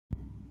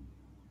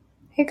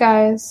Hey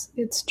guys,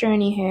 it's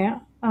Journey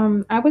here.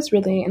 I was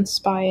really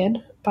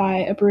inspired by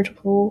a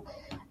Brutal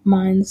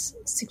Minds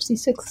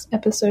 66th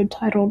episode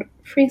titled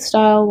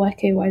Freestyle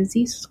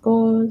YKYZ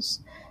Scores,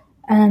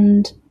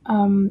 and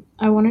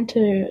I wanted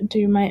to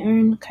do my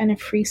own kind of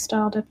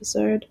freestyled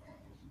episode.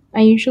 I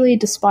usually,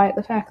 despite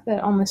the fact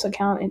that on this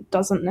account it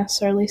doesn't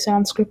necessarily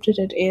sound scripted,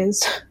 it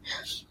is.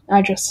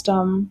 I just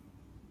am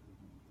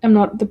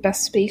not the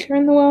best speaker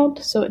in the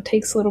world, so it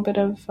takes a little bit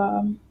of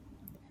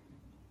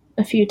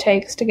a few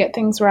takes to get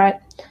things right.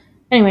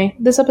 Anyway,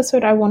 this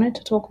episode I wanted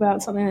to talk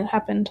about something that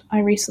happened. I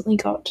recently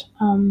got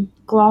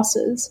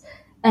glasses,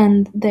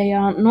 and they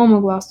aren't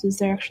normal glasses,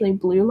 they're actually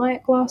blue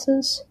light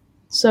glasses.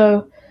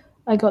 So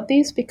I got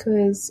these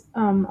because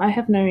I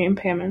have no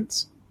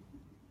impairments.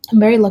 I'm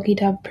very lucky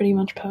to have pretty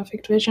much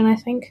perfect vision, I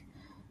think.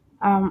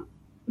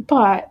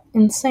 But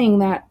in saying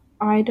that,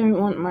 I don't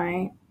want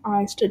my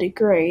eyes to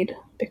degrade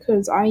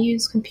because I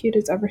use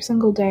computers every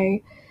single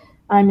day.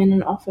 I'm in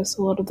an office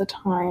a lot of the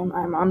time.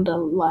 I'm under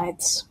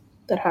lights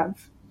that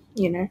have,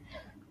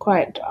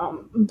 quite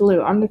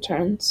blue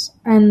undertones.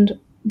 And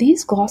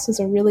these glasses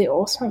are really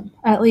awesome.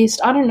 At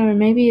least, I don't know,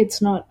 maybe it's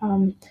not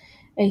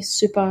a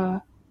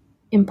super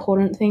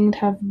important thing to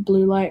have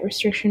blue light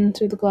restriction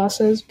through the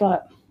glasses,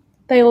 but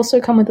they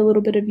also come with a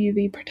little bit of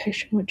UV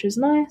protection, which is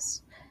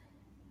nice.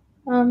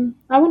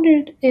 I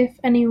wondered if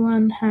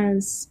anyone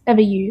has ever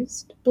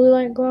used blue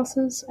light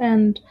glasses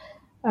and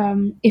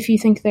if you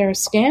think they're a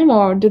scam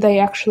or do they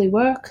actually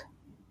work.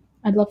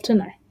 I'd love to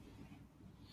know.